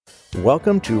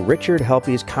Welcome to Richard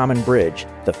Helppie's Common Bridge,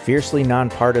 the fiercely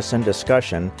nonpartisan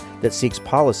discussion that seeks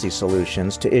policy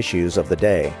solutions to issues of the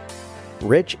day.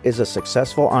 Rich is a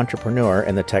successful entrepreneur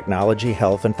in the technology,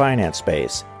 health, and finance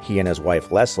space. He and his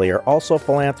wife Leslie are also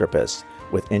philanthropists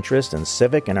with interest in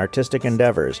civic and artistic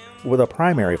endeavors, with a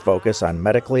primary focus on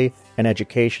medically and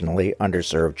educationally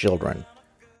underserved children.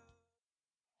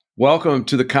 Welcome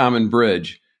to the Common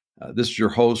Bridge. This is your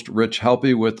host, Rich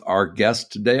Helppie, with our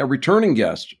guest today, a returning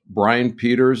guest, Brian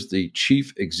Peters, the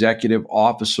Chief Executive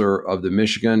Officer of the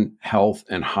Michigan Health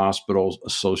and Hospitals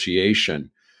Association.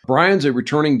 Brian's a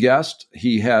returning guest.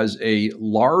 He has a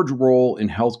large role in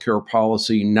healthcare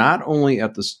policy, not only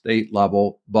at the state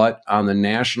level, but on the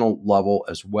national level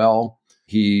as well.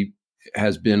 He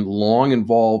has been long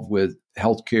involved with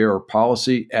healthcare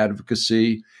policy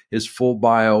advocacy. His full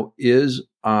bio is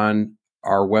on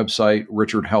our website,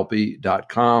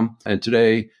 richardhelppie.com. And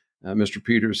today, Mr.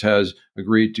 Peters has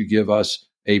agreed to give us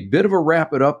a bit of a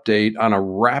rapid update on a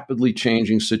rapidly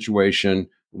changing situation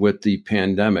with the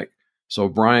pandemic. So,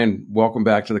 Brian, welcome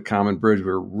back to the Common Bridge.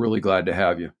 We're really glad to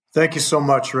have you. Thank you so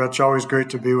much, Rich. Always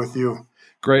great to be with you.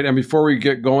 Great. And before we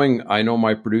get going, I know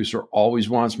my producer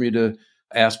always wants me to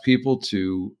ask people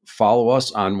to follow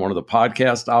us on one of the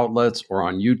podcast outlets or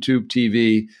on YouTube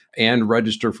TV and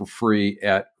register for free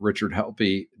at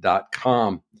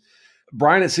richardhelppie.com.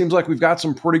 Brian, it seems like we've got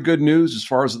some pretty good news as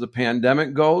far as the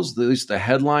pandemic goes. At least the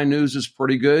headline news is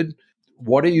pretty good.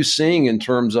 What are you seeing in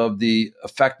terms of the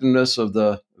effectiveness of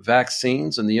the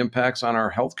vaccines and the impacts on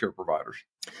our healthcare providers?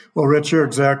 Well, Rich, you're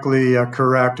exactly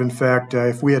correct. In fact,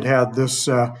 if we had had this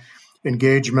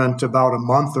engagement about a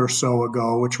month or so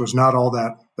ago, which was not all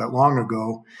that long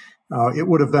ago, it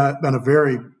would have been a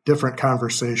very different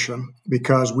conversation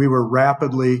because we were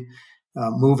rapidly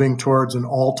moving towards an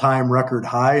all-time record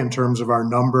high in terms of our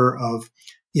number of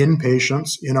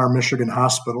inpatients in our Michigan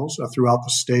hospitals throughout the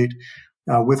state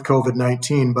with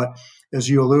COVID-19. But as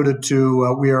you alluded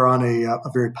to, we are on a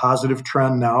very positive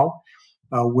trend now,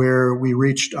 where we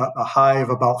reached a high of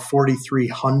about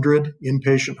 4,300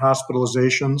 inpatient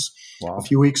hospitalizations. Wow. A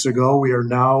few weeks ago. We are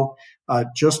now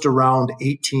just around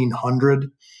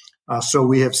 1,800. So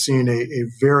we have seen a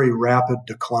very rapid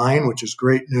decline, which is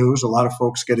great news. A lot of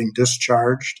folks getting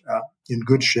discharged in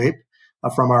good shape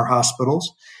from our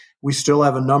hospitals. We still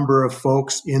have a number of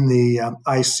folks in the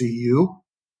ICU,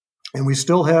 and we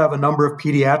still have a number of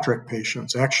pediatric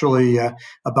patients, actually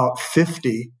about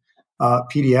 50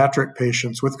 pediatric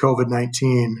patients with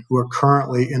COVID-19 who are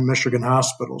currently in Michigan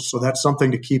hospitals. So that's something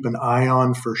to keep an eye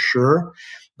on for sure.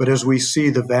 But as we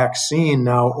see the vaccine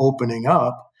now opening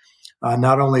up,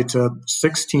 not only to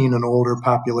 16 and older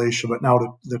population, but now to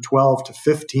the 12 to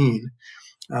 15,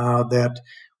 that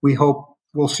we hope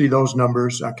we'll see those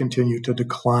numbers continue to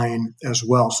decline as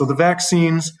well. So the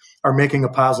vaccines are making a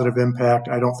positive impact.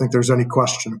 I don't think there's any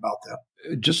question about that.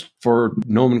 Just for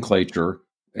nomenclature,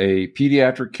 a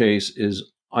pediatric case is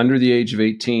under the age of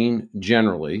 18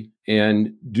 generally.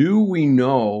 And do we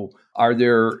know, are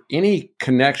there any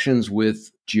connections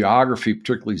with geography,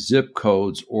 particularly zip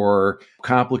codes or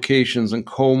complications and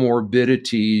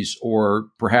comorbidities or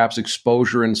perhaps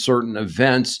exposure in certain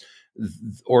events?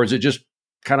 Or is it just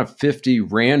kind of 50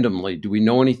 randomly? Do we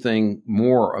know anything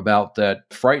more about that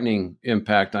frightening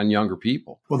impact on younger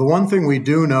people? Well, the one thing we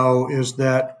do know is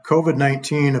that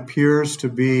COVID-19 appears to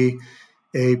be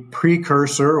a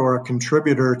precursor or a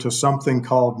contributor to something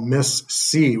called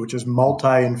MIS-C, which is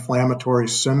multi-inflammatory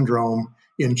syndrome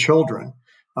in children.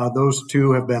 Those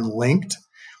two have been linked,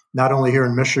 not only here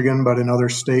in Michigan, but in other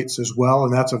states as well.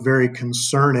 And that's a very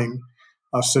concerning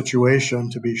situation,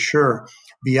 to be sure.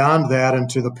 Beyond that, and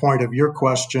to the point of your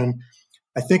question,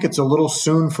 I think it's a little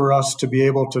soon for us to be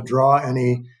able to draw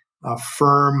any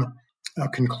firm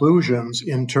conclusions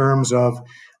in terms of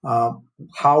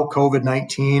how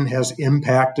COVID-19 has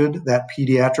impacted that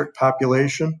pediatric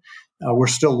population. We're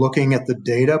still looking at the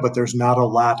data, but there's not a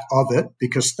lot of it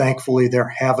because thankfully there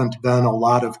haven't been a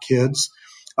lot of kids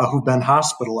who've been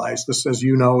hospitalized. This, as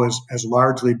you know, has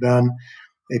largely been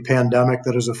a pandemic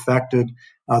that has affected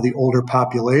the older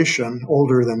population,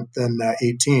 older than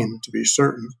 18 to be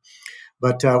certain.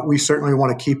 But we certainly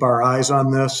want to keep our eyes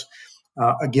on this.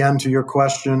 Again, to your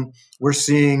question, we're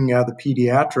seeing the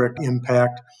pediatric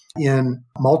impact in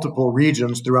multiple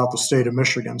regions throughout the state of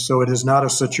Michigan. So it is not a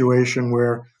situation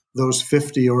where those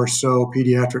 50 or so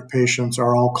pediatric patients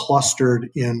are all clustered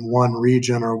in one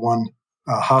region or one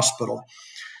hospital.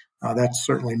 That's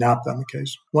certainly not been the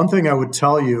case. One thing I would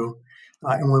tell you,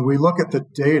 and when we look at the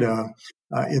data,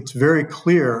 it's very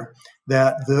clear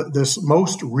that this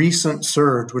most recent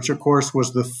surge, which of course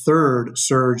was the third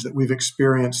surge that we've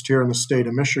experienced here in the state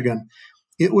of Michigan,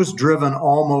 it was driven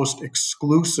almost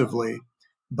exclusively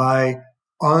by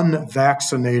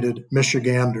unvaccinated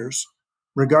Michiganders,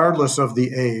 regardless of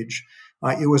the age.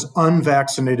 It was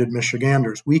unvaccinated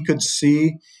Michiganders. We could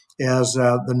see as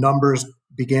the numbers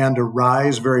began to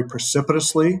rise very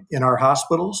precipitously in our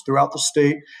hospitals throughout the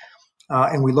state,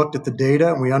 and we looked at the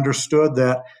data and we understood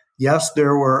that, yes,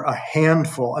 there were a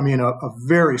handful, a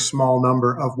very small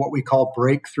number of what we call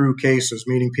breakthrough cases,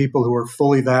 meaning people who were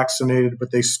fully vaccinated,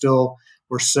 but they still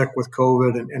were sick with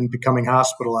COVID and becoming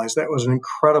hospitalized. That was an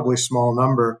incredibly small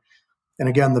number. And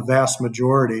again, the vast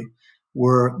majority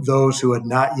were those who had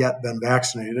not yet been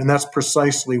vaccinated. And that's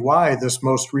precisely why this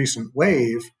most recent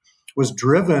wave was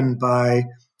driven by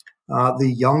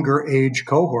the younger age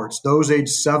cohorts, those age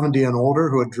 70 and older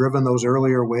who had driven those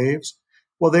earlier waves.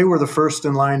 Well, they were the first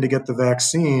in line to get the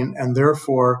vaccine, and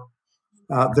therefore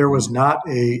there was not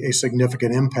a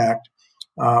significant impact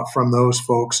from those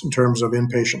folks in terms of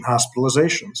inpatient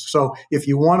hospitalizations. So if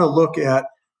you want to look at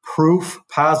proof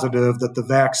positive that the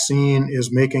vaccine is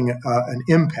making an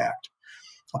impact,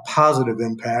 a positive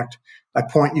impact, I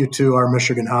point you to our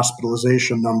Michigan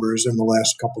hospitalization numbers in the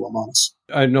last couple of months.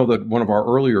 I know that one of our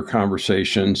earlier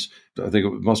conversations, I think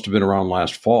it must have been around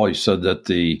last fall, you said that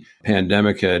the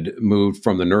pandemic had moved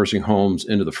from the nursing homes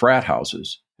into the frat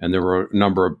houses, and there were a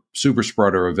number of super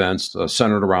spreader events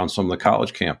centered around some of the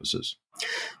college campuses.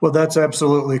 Well, that's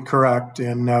absolutely correct.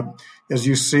 And as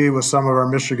you see with some of our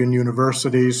Michigan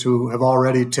universities who have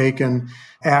already taken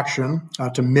action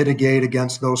to mitigate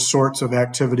against those sorts of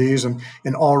activities, and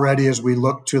already as we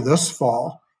look to this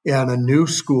fall and a new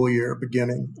school year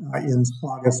beginning in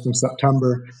August and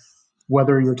September,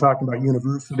 whether you're talking about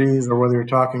universities or whether you're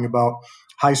talking about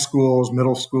high schools,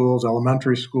 middle schools,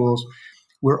 elementary schools,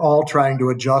 we're all trying to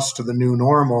adjust to the new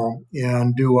normal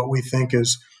and do what we think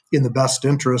is in the best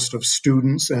interest of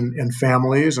students and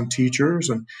families and teachers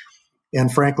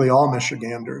and frankly, all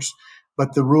Michiganders.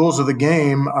 But the rules of the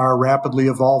game are rapidly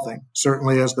evolving,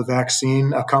 certainly as the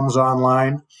vaccine comes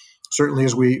online, certainly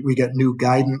as we get new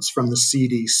guidance from the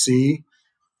CDC.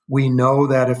 We know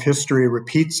that if history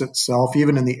repeats itself,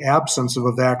 even in the absence of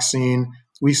a vaccine,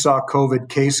 we saw COVID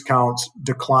case counts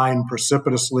decline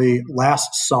precipitously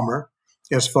last summer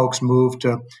as folks moved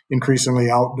to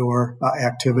increasingly outdoor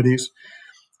activities.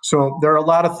 So there are a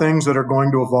lot of things that are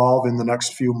going to evolve in the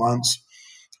next few months.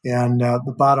 And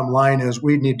the bottom line is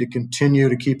we need to continue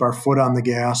to keep our foot on the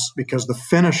gas because the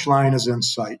finish line is in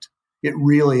sight. It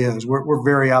really is. We're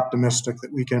very optimistic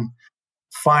that we can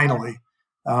finally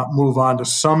move on to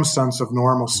some sense of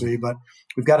normalcy, but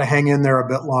we've got to hang in there a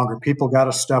bit longer. People got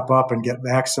to step up and get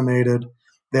vaccinated.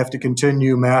 They have to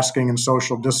continue masking and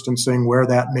social distancing where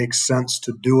that makes sense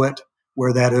to do it,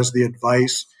 where that is the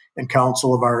advice and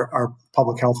counsel of our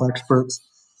public health experts.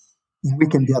 We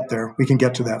can get there. We can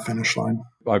get to that finish line.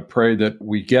 I pray that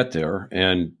we get there.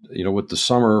 And, with the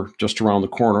summer just around the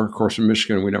corner, of course, in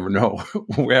Michigan, we never know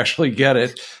when we actually get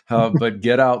it, but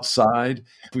get outside.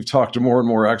 We've talked to more and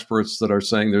more experts that are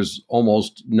saying there's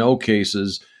almost no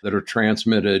cases that are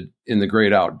transmitted in the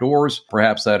great outdoors.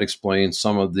 Perhaps that explains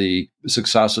some of the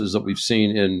successes that we've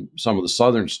seen in some of the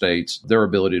southern states, their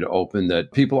ability to open,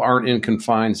 that people aren't in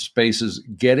confined spaces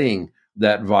getting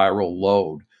that viral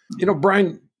load.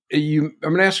 Brian, I'm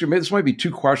going to ask you, maybe this might be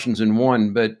two questions in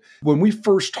one, but when we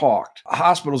first talked,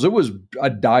 hospitals, it was a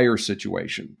dire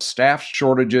situation. Staff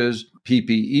shortages,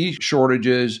 PPE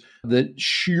shortages, the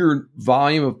sheer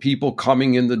volume of people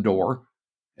coming in the door.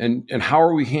 And how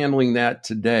are we handling that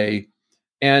today?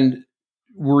 And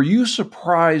were you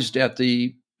surprised at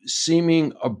the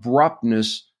seeming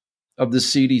abruptness of the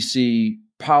CDC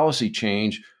policy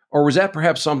change? Or was that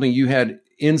perhaps something you had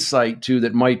insight to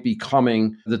that might be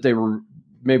coming, that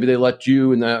maybe they let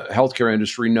you in the healthcare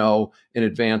industry know in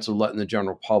advance of letting the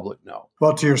general public know?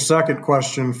 Well, to your second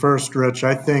question first, Rich,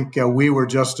 I think we were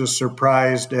just as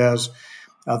surprised as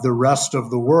the rest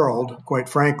of the world, quite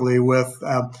frankly, with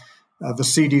the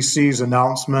CDC's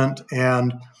announcement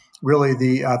and really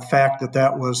the fact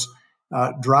that was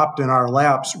dropped in our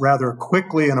laps rather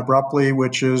quickly and abruptly,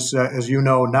 which is, as you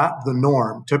know, not the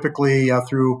norm. Typically,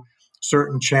 through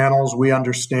certain channels, we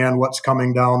understand what's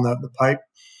coming down the pipe.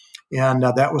 And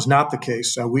that was not the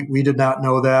case. We did not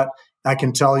know that. I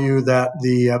can tell you that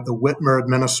the Whitmer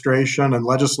administration and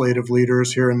legislative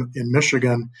leaders here in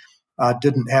Michigan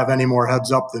didn't have any more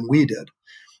heads up than we did.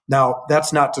 Now,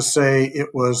 that's not to say it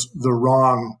was the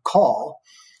wrong call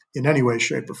in any way,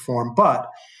 shape, or form, but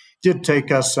did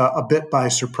take us a bit by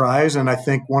surprise. And I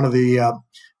think one of the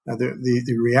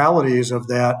realities of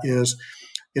that is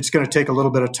it's going to take a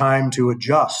little bit of time to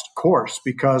adjust course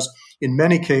because in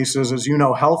many cases, as you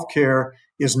know, healthcare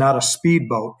is not a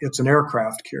speedboat, it's an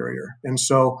aircraft carrier. And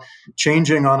so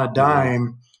changing on a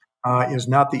dime is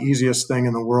not the easiest thing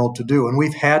in the world to do. And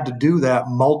we've had to do that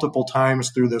multiple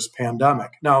times through this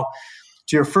pandemic. Now,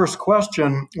 to your first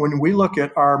question, when we look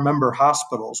at our member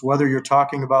hospitals, whether you're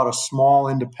talking about a small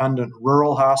independent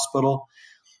rural hospital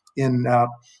in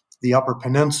the Upper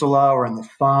Peninsula or in the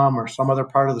Thumb or some other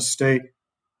part of the state,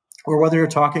 or whether you're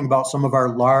talking about some of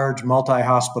our large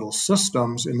multi-hospital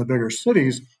systems in the bigger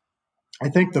cities, I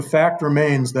think the fact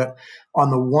remains that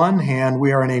on the one hand,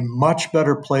 we are in a much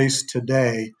better place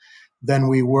today than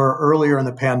we were earlier in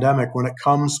the pandemic when it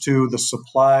comes to the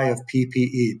supply of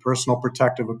PPE, personal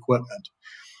protective equipment.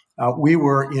 We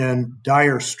were in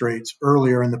dire straits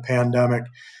earlier in the pandemic.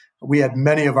 We had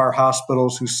many of our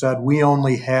hospitals who said we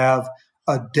only have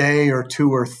a day or two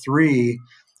or three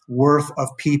worth of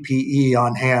PPE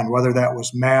on hand, whether that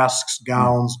was masks,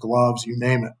 gowns, gloves, you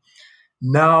name it.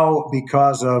 Now,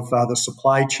 because of the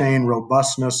supply chain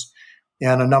robustness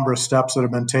and a number of steps that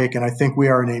have been taken, I think we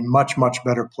are in a much, much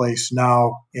better place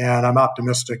now. And I'm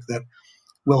optimistic that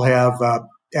we'll have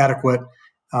adequate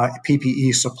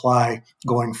PPE supply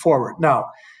going forward. Now,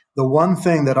 the one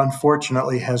thing that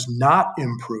unfortunately has not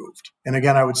improved, and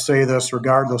again, I would say this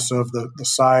regardless of the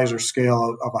size or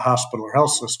scale of a hospital or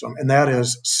health system, and that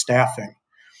is staffing.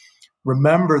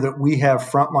 Remember that we have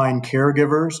frontline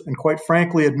caregivers and, quite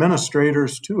frankly,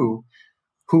 administrators too,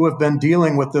 who have been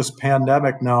dealing with this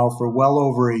pandemic now for well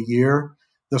over a year.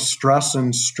 The stress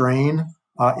and strain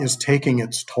is taking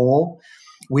its toll.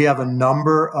 We have a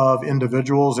number of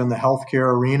individuals in the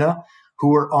healthcare arena who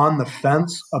were on the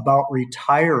fence about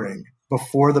retiring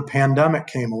before the pandemic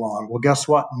came along. Well, guess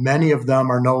what? Many of them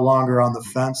are no longer on the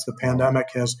fence. The pandemic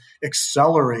has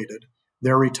accelerated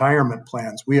their retirement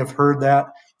plans. We have heard that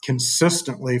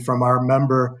consistently from our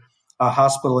member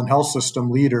hospital and health system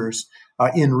leaders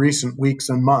in recent weeks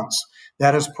and months.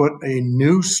 That has put a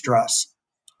new stress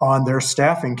on their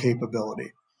staffing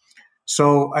capability.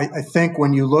 So I think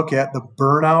when you look at the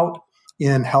burnout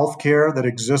in healthcare that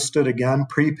existed, again,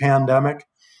 pre-pandemic,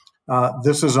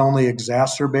 this is only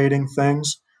exacerbating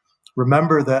things.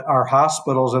 Remember that our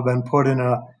hospitals have been put in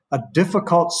a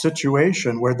difficult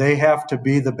situation where they have to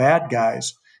be the bad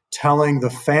guys, telling the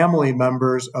family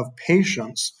members of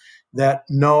patients that,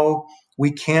 no,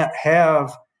 we can't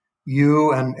have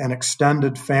you and an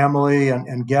extended family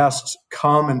and guests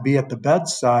come and be at the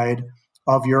bedside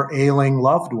of your ailing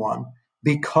loved one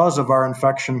because of our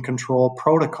infection control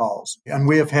protocols. And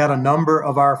we have had a number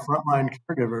of our frontline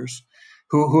caregivers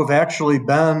who have actually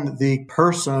been the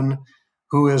person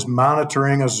who is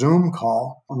monitoring a Zoom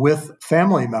call with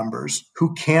family members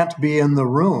who can't be in the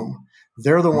room.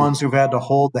 They're the ones who've had to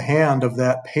hold the hand of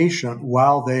that patient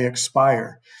while they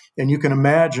expire. And you can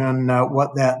imagine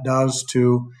what that does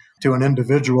to an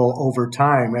individual over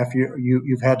time after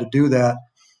you've had to do that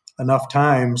enough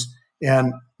times.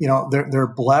 And, you know,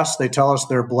 they're blessed. They tell us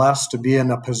they're blessed to be in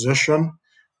a position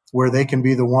where they can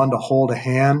be the one to hold a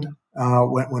hand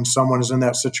when someone is in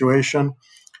that situation.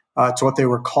 It's what they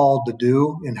were called to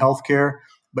do in healthcare.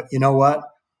 But you know what?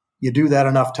 You do that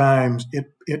enough times,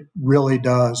 it really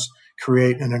does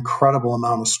create an incredible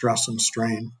amount of stress and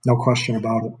strain. No question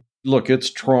about it. Look,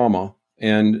 it's trauma.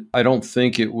 And I don't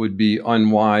think it would be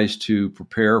unwise to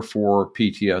prepare for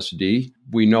PTSD.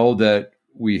 We know that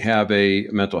we have a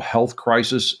mental health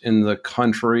crisis in the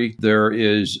country. There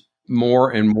is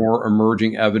more and more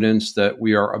emerging evidence that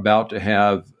we are about to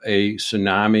have a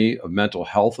tsunami of mental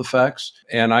health effects.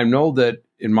 And I know that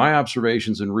in my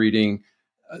observations and reading,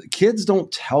 kids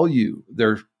don't tell you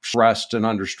they're stressed and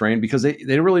under strain because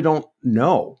they really don't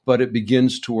know, but it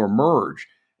begins to emerge.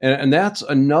 And that's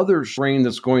another strain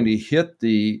that's going to hit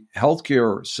the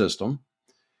healthcare system.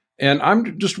 And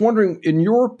I'm just wondering, in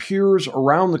your peers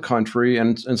around the country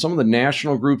and some of the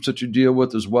national groups that you deal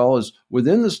with, as well as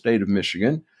within the state of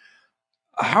Michigan,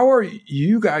 how are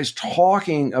you guys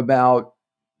talking about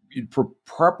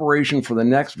preparation for the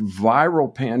next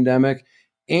viral pandemic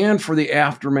and for the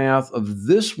aftermath of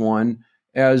this one,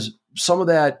 as some of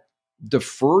that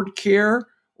deferred care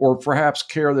or perhaps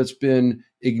care that's been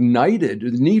ignited,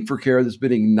 the need for care that's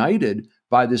been ignited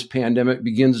by this pandemic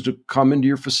begins to come into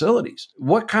your facilities?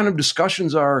 What kind of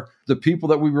discussions are the people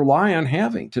that we rely on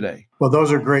having today? Well,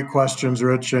 those are great questions,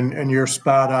 Rich, and you're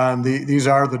spot on. These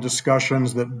are the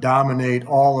discussions that dominate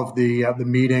all of the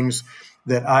meetings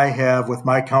that I have with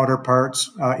my counterparts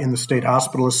in the State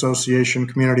Hospital Association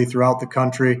community throughout the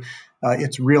country.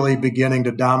 It's really beginning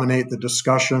to dominate the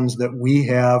discussions that we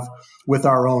have with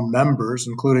our own members,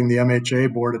 including the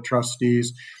MHA Board of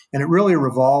Trustees. And it really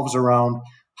revolves around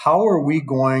how are we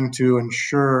going to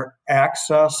ensure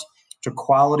access to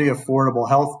quality, affordable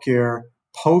health care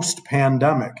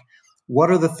post-pandemic? What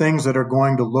are the things that are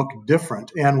going to look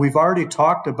different? And we've already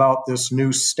talked about this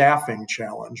new staffing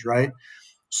challenge, right?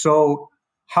 So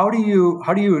how do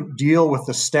you deal with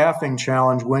the staffing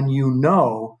challenge when you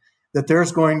know that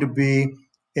there's going to be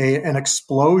an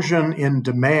explosion in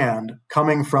demand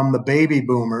coming from the baby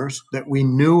boomers that we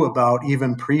knew about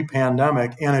even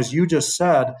pre-pandemic, and as you just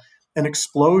said, an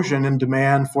explosion in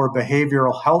demand for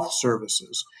behavioral health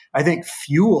services, I think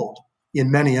fueled in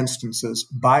many instances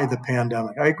by the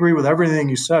pandemic. I agree with everything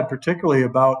you said, particularly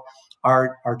about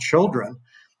our children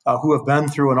who have been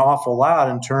through an awful lot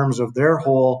in terms of their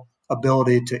whole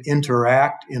ability to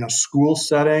interact in a school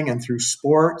setting and through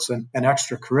sports and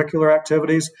extracurricular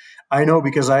activities. I know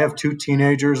because I have 2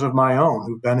 teenagers of my own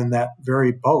who've been in that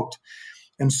very boat.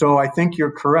 And so I think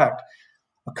you're correct.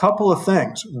 A couple of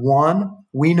things. One,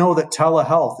 we know that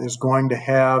telehealth is going to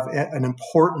have an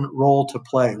important role to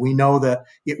play. We know that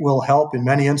it will help in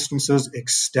many instances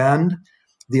extend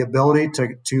the ability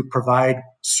to provide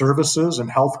services and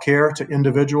healthcare to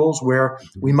individuals where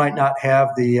we might not have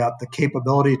the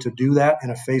capability to do that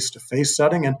in a face-to-face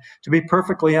setting. And to be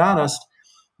perfectly honest,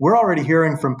 we're already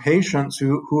hearing from patients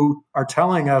who are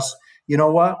telling us, you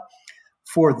know what,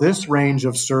 for this range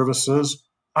of services,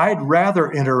 I'd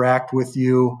rather interact with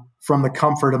you from the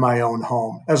comfort of my own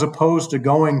home, as opposed to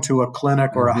going to a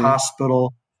clinic or a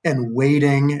hospital and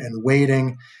waiting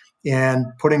and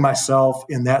putting myself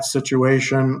in that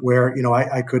situation where,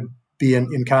 I could be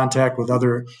in contact with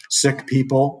other sick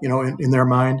people, in their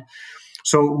mind.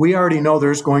 So we already know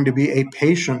there's going to be a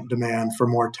patient demand for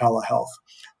more telehealth.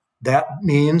 That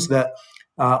means that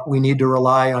we need to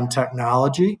rely on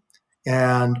technology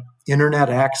and internet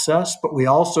access, but we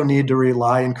also need to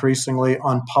rely increasingly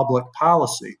on public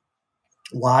policy.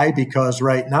 Why? Because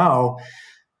right now,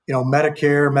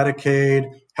 Medicare, Medicaid,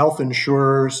 health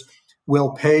insurers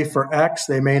will pay for X,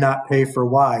 they may not pay for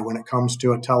Y when it comes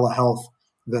to a telehealth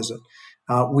visit.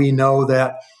 We know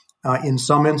that in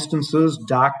some instances,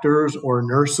 doctors or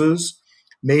nurses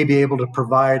may be able to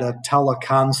provide a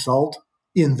teleconsult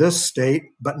in this state,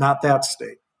 but not that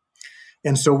state.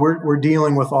 And so we're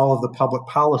dealing with all of the public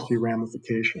policy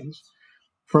ramifications.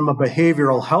 From a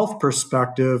behavioral health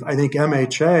perspective, I think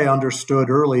MHA understood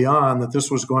early on that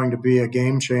this was going to be a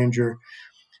game changer.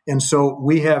 And so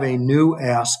we have a new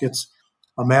ask. It's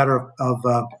a matter of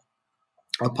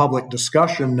a public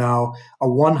discussion now, a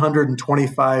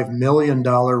 $125 million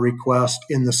request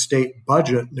in the state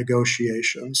budget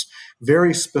negotiations,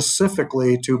 very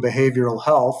specifically to behavioral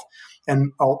health,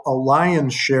 and a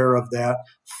lion's share of that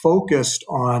focused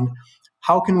on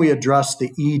how can we address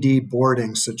the ED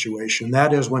boarding situation?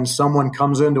 That is when someone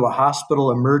comes into a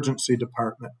hospital emergency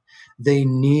department, they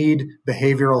need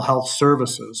behavioral health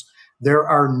services. There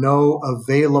are no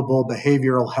available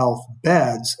behavioral health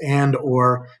beds and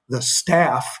or the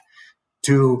staff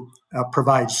to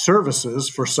provide services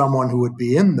for someone who would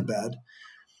be in the bed.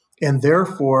 And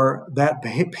therefore, that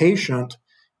patient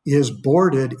is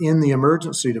boarded in the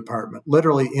emergency department,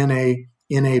 literally in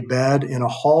a bed in a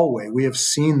hallway. We have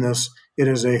seen this. It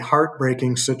is a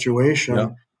heartbreaking situation. Yeah.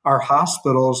 Our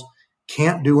hospitals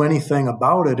can't do anything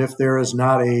about it if there is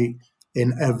not an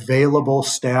available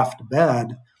staffed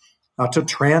bed to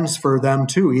transfer them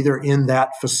to, either in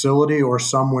that facility or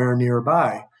somewhere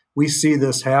nearby. We see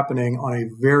this happening on a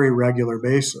very regular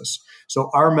basis.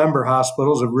 So our member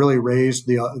hospitals have really raised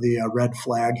the red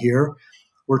flag here.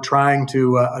 We're trying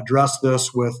to address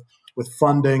this with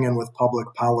funding and with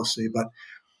public policy. But,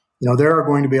 there are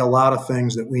going to be a lot of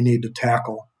things that we need to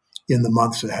tackle in the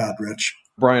months ahead, Rich.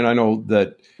 Brian, I know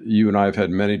that you and I have had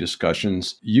many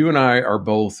discussions. You and I are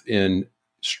both in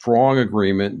strong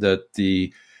agreement that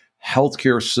the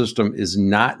healthcare system is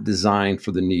not designed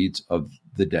for the needs of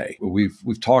the day.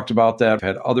 We've talked about that. I've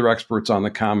had other experts on the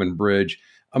Common Bridge,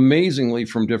 amazingly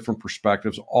from different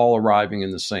perspectives, all arriving in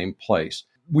the same place.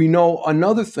 We know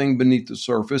another thing beneath the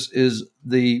surface is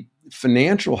the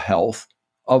financial health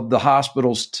of the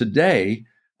hospitals today,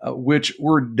 which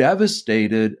were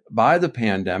devastated by the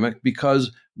pandemic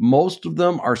because most of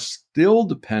them are still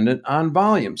dependent on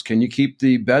volumes. Can you keep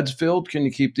the beds filled? Can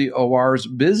you keep the ORs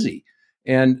busy?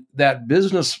 And that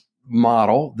business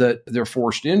model that they're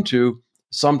forced into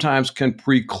sometimes can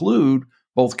preclude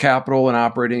both capital and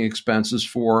operating expenses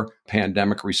for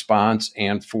pandemic response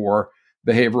and for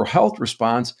behavioral health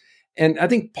response. And I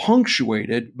think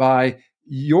punctuated by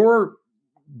your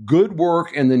good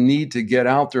work and the need to get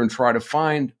out there and try to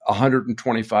find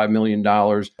 $125 million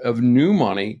of new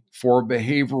money for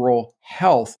behavioral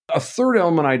health. A third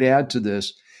element I'd add to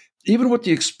this, even with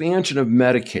the expansion of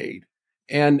Medicaid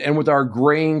and with our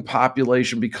graying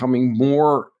population becoming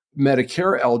more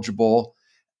Medicare eligible,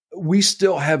 we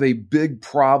still have a big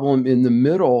problem in the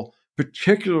middle,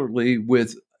 particularly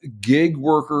with gig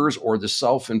workers or the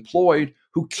self-employed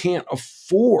who can't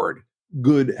afford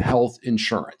good health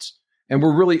insurance. And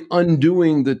we're really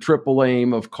undoing the triple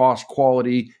aim of cost,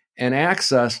 quality, and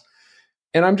access.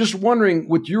 And I'm just wondering,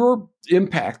 with your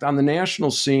impact on the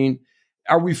national scene,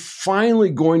 are we finally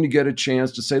going to get a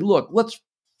chance to say, look, let's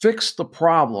fix the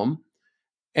problem?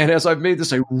 And as I've made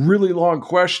this a really long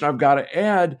question, I've got to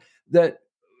add that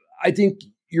I think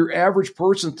your average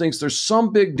person thinks there's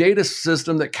some big data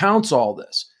system that counts all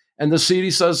this. And the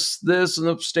CDC says this, and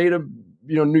the state of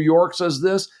New York says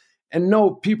this. And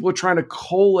no, people are trying to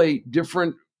collate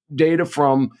different data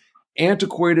from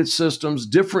antiquated systems,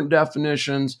 different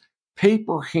definitions,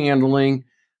 paper handling.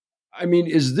 I mean,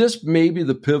 is this maybe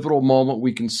the pivotal moment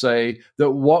we can say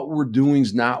that what we're doing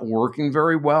is not working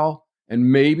very well and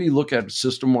maybe look at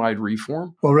system-wide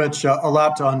reform? Well, Rich, a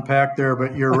lot to unpack there,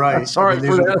 but you're right. Sorry,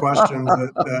 these are the questions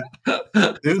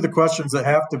these are the questions that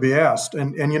have to be asked.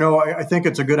 And I think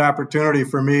it's a good opportunity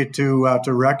for me to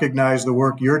recognize the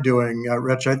work you're doing,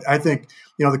 Rich. I think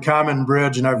the Common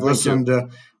Bridge, and I've listened to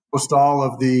most all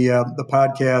of the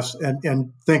podcasts,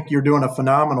 and think you're doing a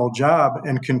phenomenal job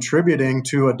and contributing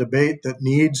to a debate that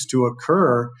needs to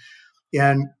occur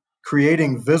and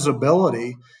creating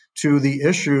visibility to the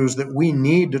issues that we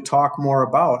need to talk more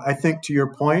about. I think, to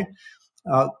your point,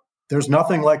 there's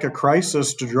nothing like a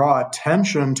crisis to draw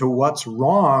attention to what's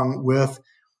wrong with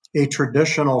a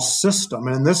traditional system.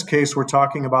 And in this case, we're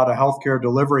talking about a healthcare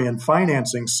delivery and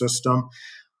financing system.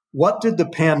 What did the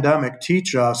pandemic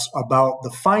teach us about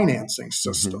the financing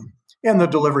system and the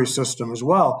delivery system as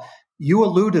well? You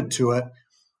alluded to it.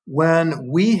 When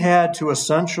we had to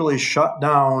essentially shut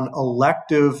down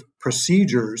elective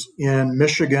procedures in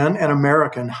Michigan and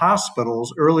American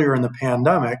hospitals earlier in the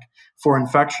pandemic for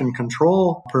infection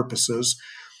control purposes,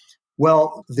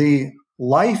 well, the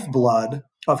lifeblood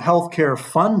of healthcare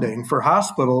funding for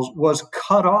hospitals was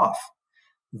cut off.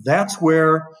 That's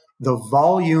where the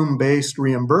volume-based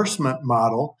reimbursement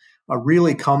model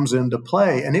really comes into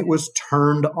play, and it was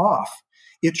turned off.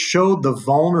 It showed the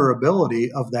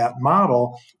vulnerability of that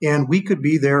model, and we could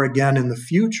be there again in the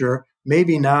future,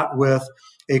 maybe not with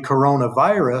a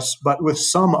coronavirus, but with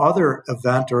some other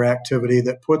event or activity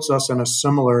that puts us in a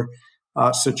similar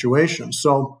situation.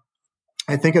 So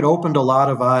I think it opened a lot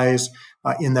of eyes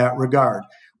in that regard.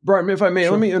 Brian, if I may,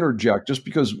 Let me interject, just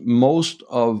because most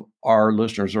of our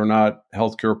listeners are not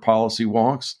healthcare policy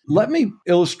wonks. Let me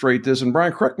illustrate this, and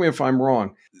Brian, correct me if I'm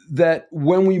wrong, that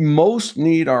when we most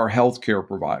need our healthcare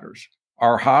providers,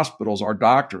 our hospitals, our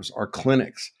doctors, our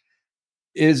clinics,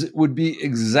 would be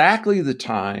exactly the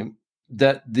time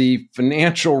that the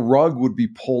financial rug would be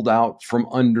pulled out from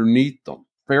underneath them.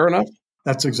 Fair enough?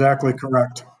 That's exactly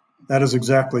correct. That is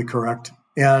exactly correct.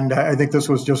 And I think this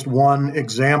was just one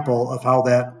example of how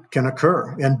that can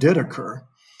occur and did occur.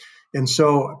 And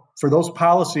so for those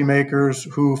policymakers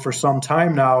who for some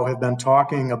time now have been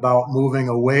talking about moving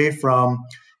away from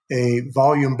a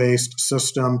volume-based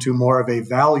system to more of a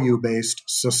value-based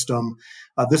system,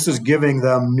 this is giving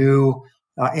them new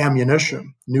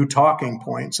ammunition, new talking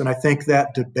points. And I think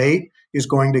that debate is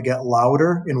going to get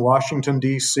louder in Washington,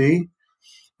 D.C.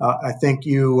 I think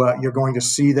you're going to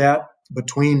see that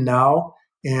between now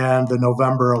and the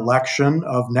November election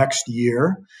of next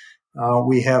year.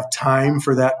 We have time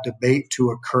for that debate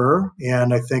to occur.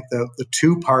 And I think the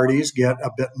two parties get a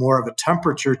bit more of a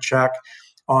temperature check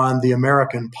on the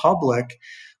American public,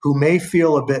 who may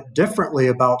feel a bit differently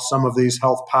about some of these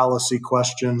health policy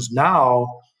questions now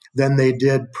than they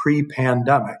did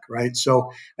pre-pandemic, right? So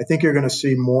I think you're going to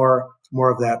see more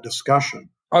of that discussion.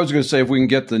 I was going to say, if we can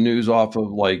get the news off of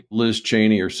like Liz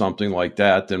Cheney or something like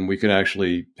that, then we can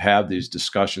actually have these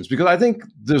discussions, because I think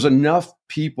there's enough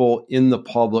people in the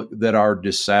public that are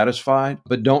dissatisfied,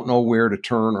 but don't know where to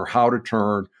turn or how to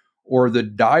turn, or the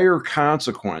dire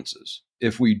consequences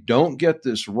if we don't get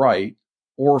this right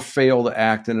or fail to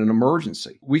act in an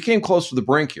emergency. We came close to the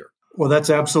brink here. Well, that's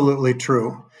absolutely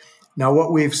true. Now,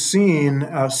 what we've seen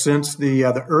since the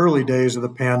early days of the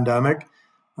pandemic,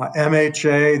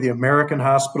 MHA, the American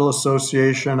Hospital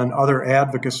Association, and other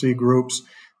advocacy groups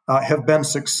have been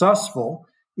successful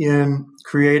in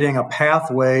creating a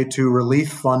pathway to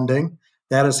relief funding.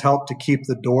 That has helped to keep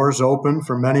the doors open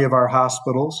for many of our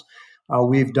hospitals.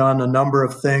 We've done a number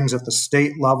of things at the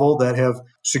state level that have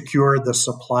secured the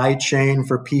supply chain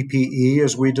for PPE,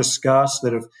 as we discussed,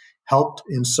 that have helped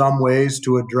in some ways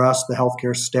to address the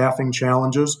healthcare staffing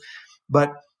challenges.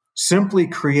 But simply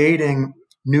creating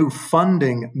new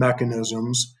funding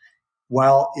mechanisms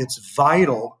while it's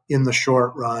vital in the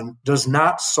short run, does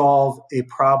not solve a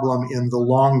problem in the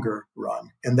longer run.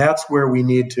 And that's where we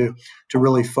need to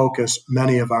really focus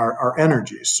many of our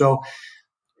energies. So,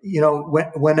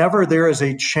 whenever there is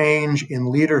a change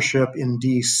in leadership in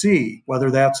D.C., whether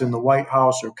that's in the White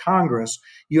House or Congress,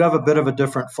 you have a bit of a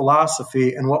different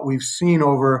philosophy. And what we've seen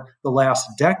over the last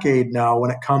decade now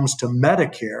when it comes to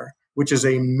Medicare, which is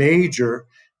a major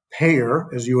payer,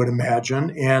 as you would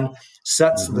imagine, and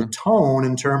sets the tone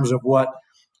in terms of what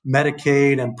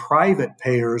Medicaid and private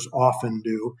payers often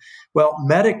do. Well,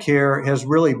 Medicare has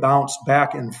really bounced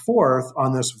back and forth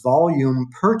on this volume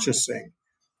purchasing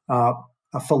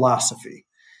philosophy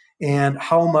and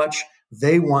how much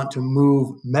they want to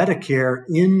move Medicare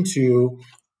into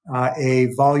a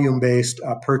volume-based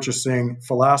purchasing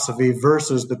philosophy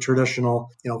versus the traditional,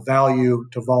 value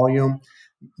to volume.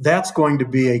 That's going to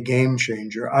be a game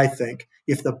changer, I think,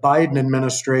 if the Biden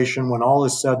administration, when all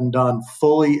is said and done,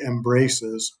 fully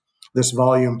embraces this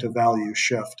volume to value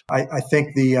shift. I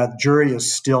think the jury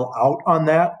is still out on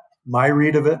that. My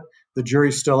read of it, the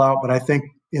jury's still out, but I think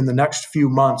in the next few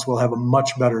months, we'll have a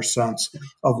much better sense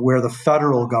of where the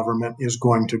federal government is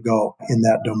going to go in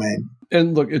that domain.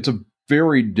 And look, it's a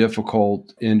very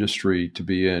difficult industry to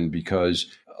be in because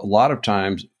a lot of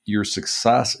times your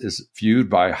success is viewed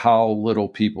by how little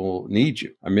people need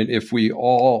you. I mean, if we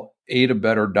all ate a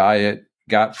better diet,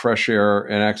 got fresh air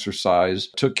and exercise,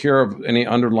 took care of any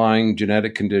underlying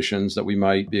genetic conditions that we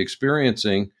might be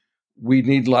experiencing, we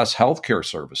need less healthcare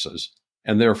services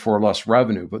and therefore less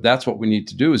revenue. But that's what we need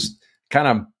to do is kind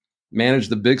of manage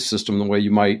the big system the way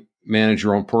you might manage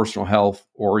your own personal health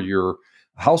or your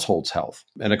household's health.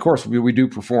 And of course, we do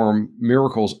perform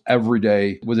miracles every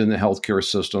day within the healthcare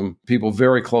system. People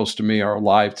very close to me are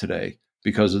alive today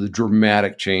because of the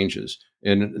dramatic changes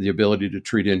in the ability to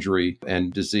treat injury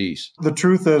and disease. The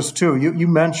truth is, too, you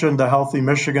mentioned the Healthy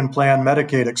Michigan Plan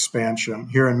Medicaid expansion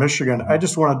here in Michigan. I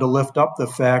just wanted to lift up the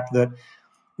fact that,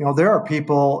 there are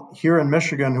people here in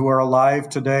Michigan who are alive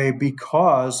today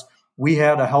because we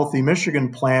had a Healthy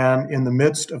Michigan Plan in the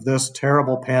midst of this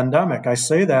terrible pandemic. I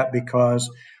say that because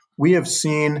we have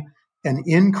seen an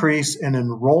increase in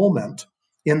enrollment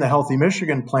in the Healthy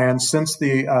Michigan Plan since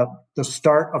the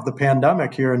start of the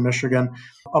pandemic here in Michigan,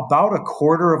 about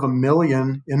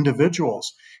 250,000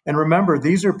 individuals. And remember,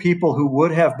 these are people who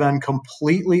would have been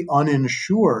completely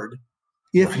uninsured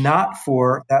if not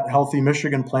for that Healthy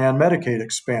Michigan Plan Medicaid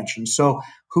expansion. So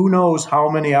who knows how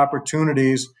many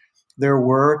opportunities there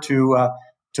were to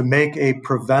make a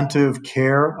preventive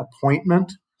care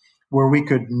appointment where we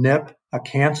could nip a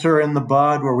cancer in the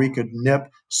bud, where we could nip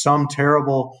some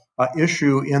terrible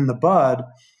issue in the bud,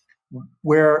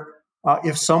 where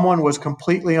if someone was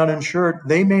completely uninsured,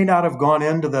 they may not have gone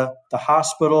into the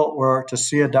hospital or to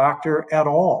see a doctor at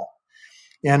all.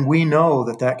 And we know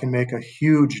that can make a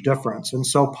huge difference. And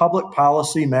so public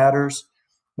policy matters,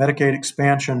 Medicaid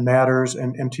expansion matters,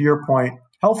 and to your point,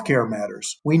 healthcare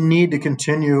matters. We need to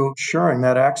continue ensuring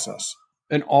that access.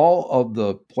 And all of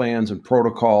the plans and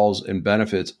protocols and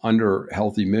benefits under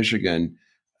Healthy Michigan,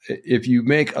 if you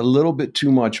make a little bit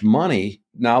too much money,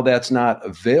 now that's not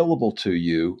available to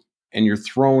you, and you're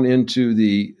thrown into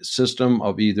the system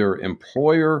of either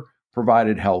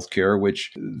employer-provided healthcare,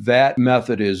 which that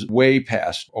method is way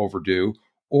past overdue,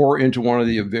 or into one of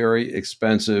the very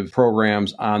expensive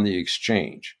programs on the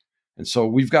exchange. And so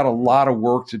we've got a lot of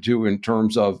work to do in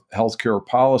terms of healthcare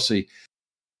policy.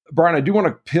 Brian, I do want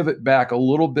to pivot back a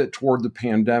little bit toward the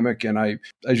pandemic. And I,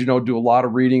 as you know, do a lot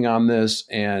of reading on this,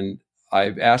 and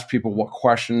I've asked people what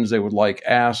questions they would like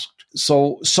asked.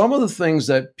 So some of the things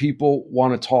that people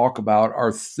want to talk about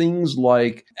are things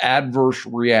like adverse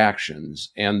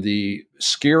reactions and the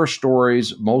scare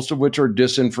stories, most of which are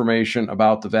disinformation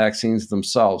about the vaccines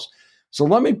themselves. So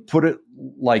let me put it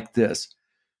like this.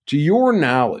 To your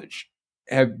knowledge,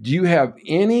 do you have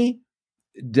any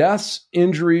deaths,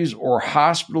 injuries, or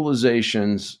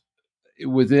hospitalizations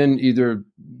within either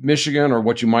Michigan or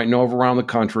what you might know of around the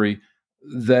country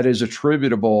that is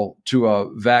attributable to a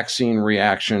vaccine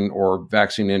reaction or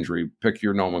vaccine injury? Pick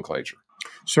your nomenclature.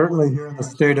 Certainly here in the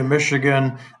state of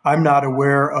Michigan, I'm not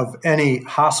aware of any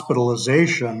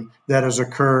hospitalization that has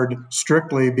occurred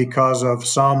strictly because of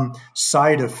some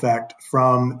side effect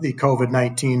from the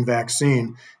COVID-19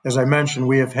 vaccine. As I mentioned,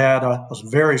 we have had a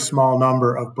very small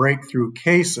number of breakthrough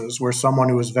cases where someone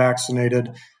who was vaccinated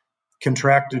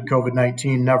contracted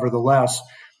COVID-19 nevertheless.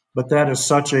 But that is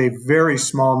such a very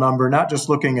small number, not just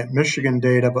looking at Michigan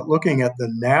data, but looking at the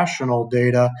national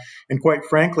data. And quite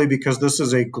frankly, because this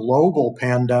is a global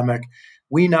pandemic,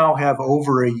 we now have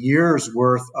over a year's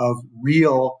worth of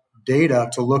real data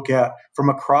to look at from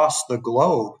across the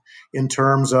globe in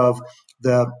terms of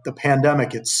the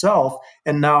pandemic itself,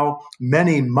 and now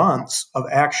many months of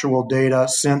actual data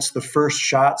since the first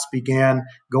shots began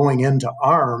going into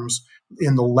arms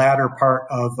in the latter part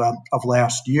of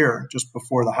last year, just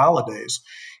before the holidays.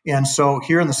 And so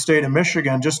here in the state of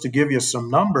Michigan, just to give you some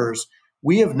numbers,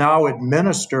 we have now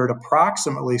administered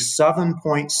approximately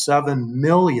 7.7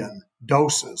 million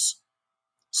doses.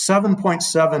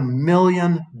 7.7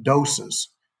 million doses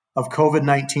of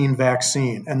COVID-19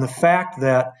 vaccine. And the fact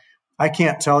that I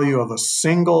can't tell you of a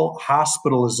single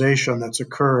hospitalization that's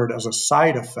occurred as a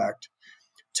side effect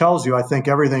tells you, I think,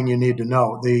 everything you need to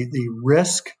know. The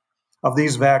risk of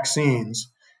these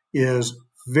vaccines is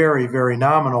very, very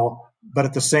nominal, but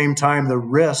at the same time, the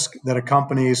risk that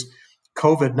accompanies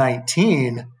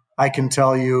COVID-19, I can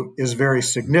tell you, is very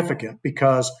significant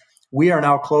because we are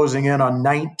now closing in on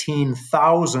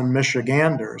 19,000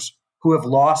 Michiganders who have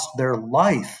lost their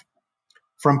life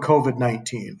from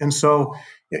COVID-19. And so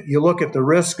you look at the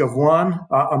risk of one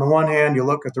on the one hand, you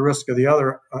look at the risk of the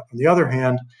other on the other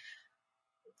hand.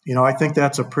 I think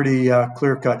that's a pretty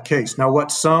clear-cut case. Now,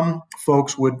 what some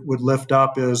folks would lift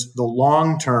up is the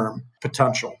long-term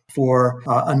potential for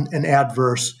an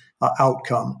adverse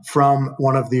outcome from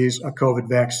one of these COVID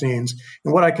vaccines.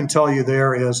 And what I can tell you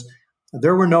there is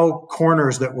there were no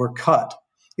corners that were cut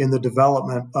in the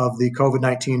development of the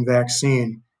COVID-19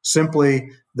 vaccine.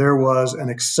 Simply, there was an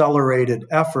accelerated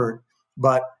effort,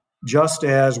 but just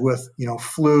as with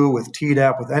flu, with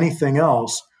Tdap, with anything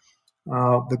else,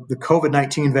 the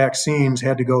COVID-19 vaccines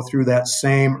had to go through that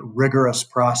same rigorous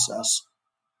process.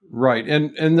 Right,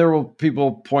 and there will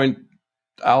people point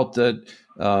out that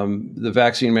the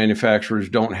vaccine manufacturers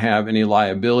don't have any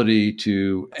liability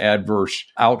to adverse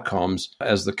outcomes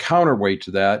as the counterweight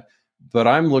to that. But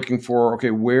I'm looking for,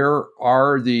 where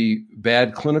are the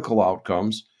bad clinical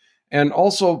outcomes? And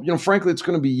also, frankly, it's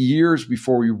going to be years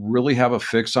before we really have a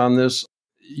fix on this.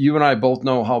 You and I both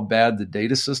know how bad the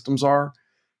data systems are.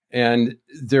 And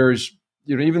there's,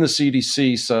 even the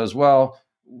CDC says, well,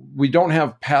 we don't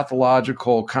have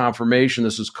pathological confirmation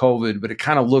this is COVID, but it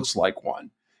kind of looks like one.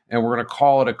 And we're going to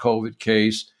call it a COVID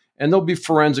case. And there'll be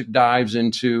forensic dives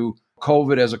into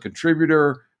COVID as a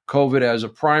contributor, COVID as a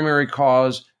primary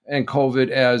cause, and COVID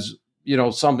as,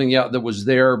 something that was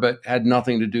there but had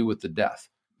nothing to do with the death.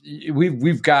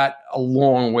 We've got a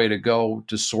long way to go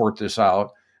to sort this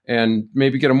out and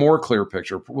maybe get a more clear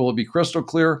picture. Will it be crystal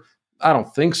clear? I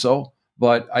don't think so,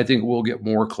 but I think we'll get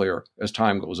more clear as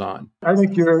time goes on. I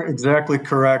think you're exactly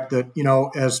correct that,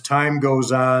 as time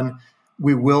goes on,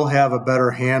 we will have a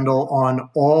better handle on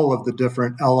all of the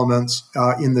different elements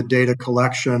in the data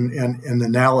collection and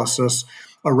analysis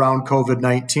around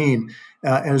COVID-19.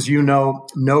 As you know,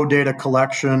 no data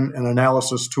collection and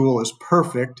analysis tool is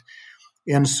perfect.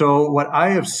 And so what I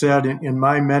have said in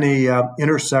my many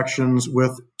intersections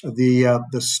with the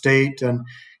state and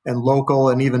local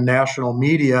and even national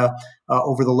media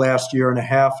over the last year and a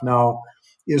half now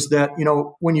is that,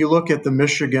 when you look at the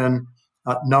Michigan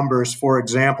numbers, for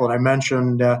example, and I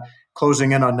mentioned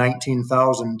closing in on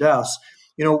 19,000 deaths,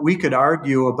 we could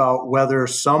argue about whether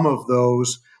some of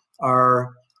those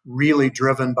are really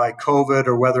driven by COVID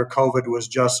or whether COVID was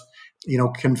just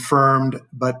confirmed,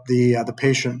 but the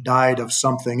patient died of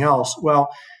something else. Well,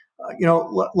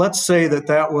 let's say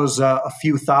that was a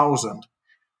few thousand,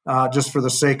 just for the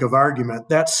sake of argument.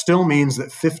 That still means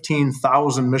that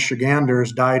 15,000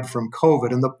 Michiganders died from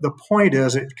COVID. And the point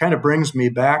is, it kind of brings me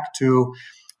back to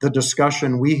the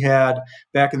discussion we had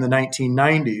back in the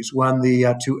 1990s when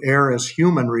the To Err as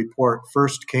Human report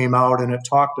first came out, and it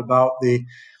talked about the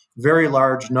very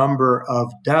large number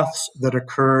of deaths that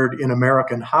occurred in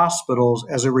American hospitals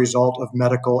as a result of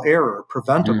medical error,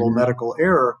 preventable medical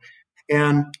error.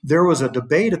 And there was a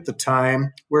debate at the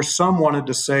time where some wanted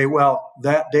to say, well,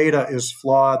 that data is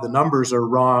flawed, the numbers are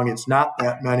wrong, it's not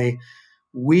that many.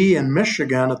 We in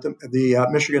Michigan, at the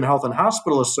Michigan Health and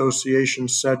Hospital Association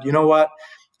said, you know what,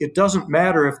 it doesn't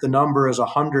matter if the number is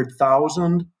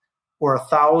 100,000 or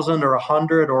 1,000 or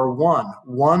 100 or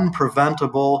one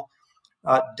preventable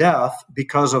death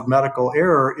because of medical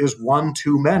error is one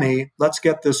too many. Let's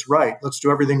get this right. Let's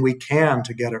do everything we can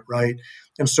to get it right.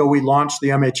 And so we launched the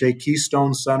MHA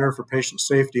Keystone Center for Patient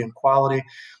Safety and Quality.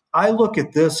 I look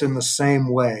at this in the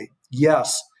same way.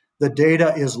 Yes, the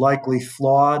data is likely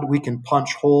flawed. We can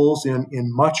punch holes in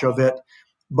much of it,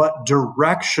 but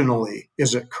directionally,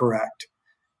 is it correct?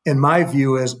 And my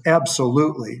view is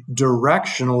absolutely,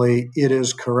 directionally, it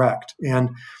is correct.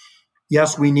 And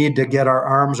yes, we need to get our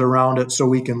arms around it so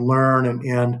we can learn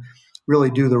and really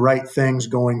do the right things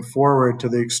going forward to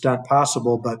the extent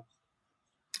possible. But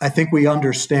I think we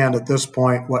understand at this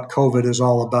point what COVID is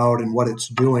all about and what it's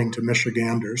doing to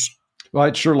Michiganders. Well,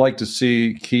 I'd sure like to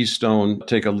see Keystone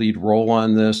take a lead role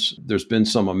on this. There's been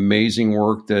some amazing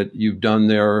work that you've done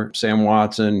there. Sam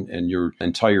Watson and your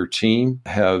entire team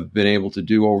have been able to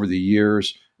do over the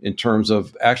years in terms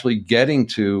of actually getting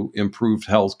to improved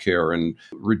healthcare and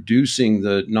reducing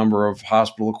the number of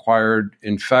hospital-acquired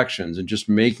infections and just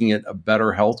making it a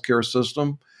better healthcare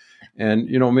system. And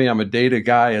you know me, I'm a data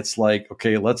guy. It's like,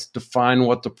 okay, let's define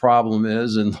what the problem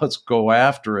is and let's go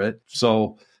after it.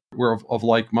 So we're of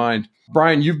like mind.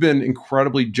 Brian, you've been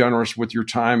incredibly generous with your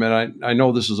time, and I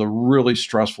know this is a really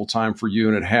stressful time for you,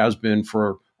 and it has been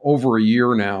for over a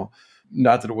year now.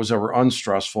 Not that it was ever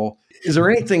unstressful. Is there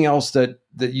anything else that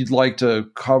you'd like to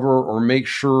cover or make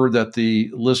sure that the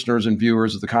listeners and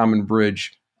viewers of the Common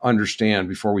Bridge understand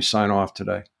before we sign off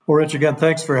today? Well, Rich, again,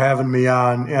 thanks for having me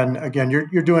on. And again,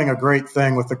 you're doing a great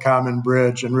thing with the Common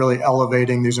Bridge and really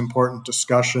elevating these important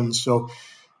discussions. So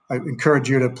I encourage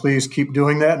you to please keep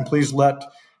doing that, and please let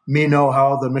me know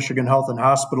how the Michigan Health and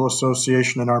Hospital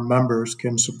Association and our members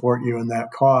can support you in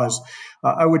that cause.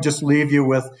 I would just leave you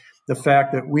with the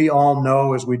fact that we all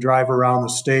know as we drive around the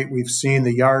state, we've seen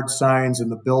the yard signs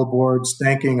and the billboards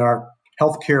thanking our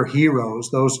healthcare heroes,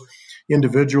 those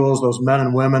individuals, those men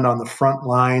and women on the front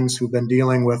lines who've been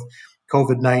dealing with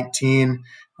COVID-19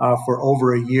 for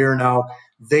over a year now.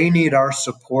 They need our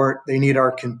support. They need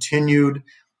our continued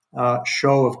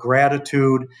show of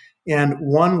gratitude. And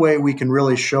one way we can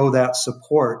really show that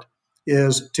support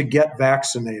is to get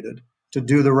vaccinated, to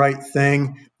do the right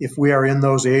thing. If we are in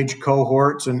those age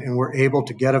cohorts and we're able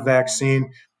to get a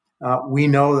vaccine, we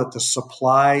know that the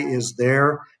supply is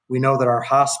there. We know that our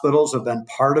hospitals have been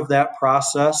part of that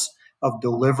process of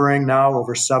delivering now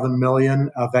over 7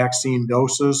 million vaccine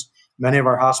doses. Many of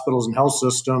our hospitals and health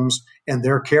systems and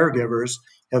their caregivers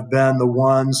have been the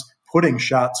ones putting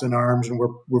shots in arms, and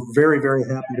we're very, very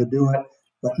happy to do it.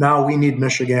 But now we need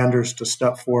Michiganders to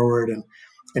step forward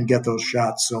and get those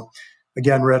shots. So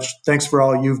again, Rich, thanks for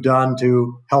all you've done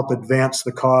to help advance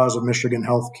the cause of Michigan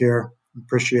healthcare.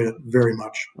 Appreciate it very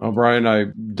much. Well, Brian,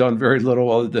 I've done very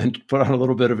little other than put on a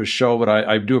little bit of a show, but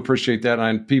I do appreciate that.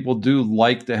 And people do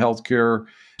like the healthcare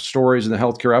stories and the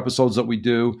healthcare episodes that we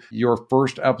do. Your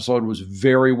first episode was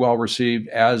very well received,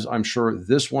 as I'm sure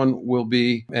this one will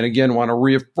be. And again, want to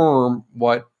reaffirm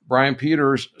what Brian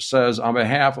Peters says on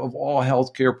behalf of all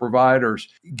healthcare providers.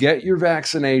 Get your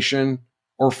vaccination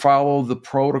or follow the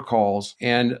protocols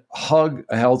and hug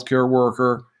a healthcare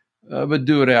worker, but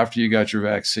do it after you got your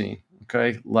vaccine.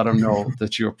 Okay, let them know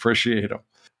that you appreciate them.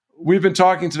 We've been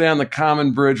talking today on the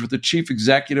Common Bridge with the Chief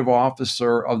Executive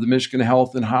Officer of the Michigan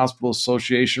Health and Hospital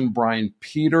Association, Brian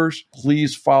Peters.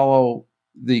 Please follow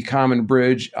the Common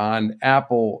Bridge on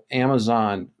Apple,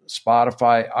 Amazon,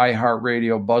 Spotify,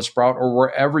 iHeartRadio, Buzzsprout, or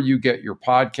wherever you get your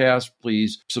podcast.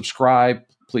 Please subscribe.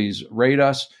 Please rate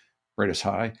us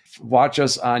high. Watch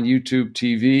us on YouTube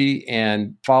TV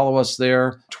and follow us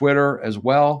there, Twitter as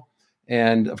well.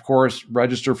 And of course,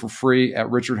 register for free at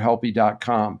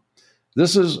richardhelppy.com.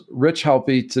 This is Rich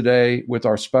Helppy today with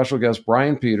our special guest,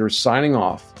 Brian Peters, signing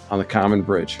off on the Common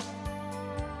Bridge.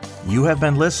 You have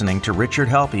been listening to Richard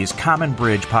Helppy's Common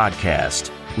Bridge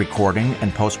podcast. Recording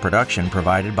and post-production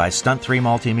provided by Stunt 3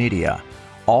 Multimedia.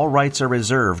 All rights are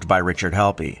reserved by Richard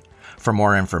Helppy. For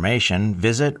more information,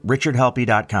 visit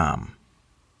richardhelppy.com.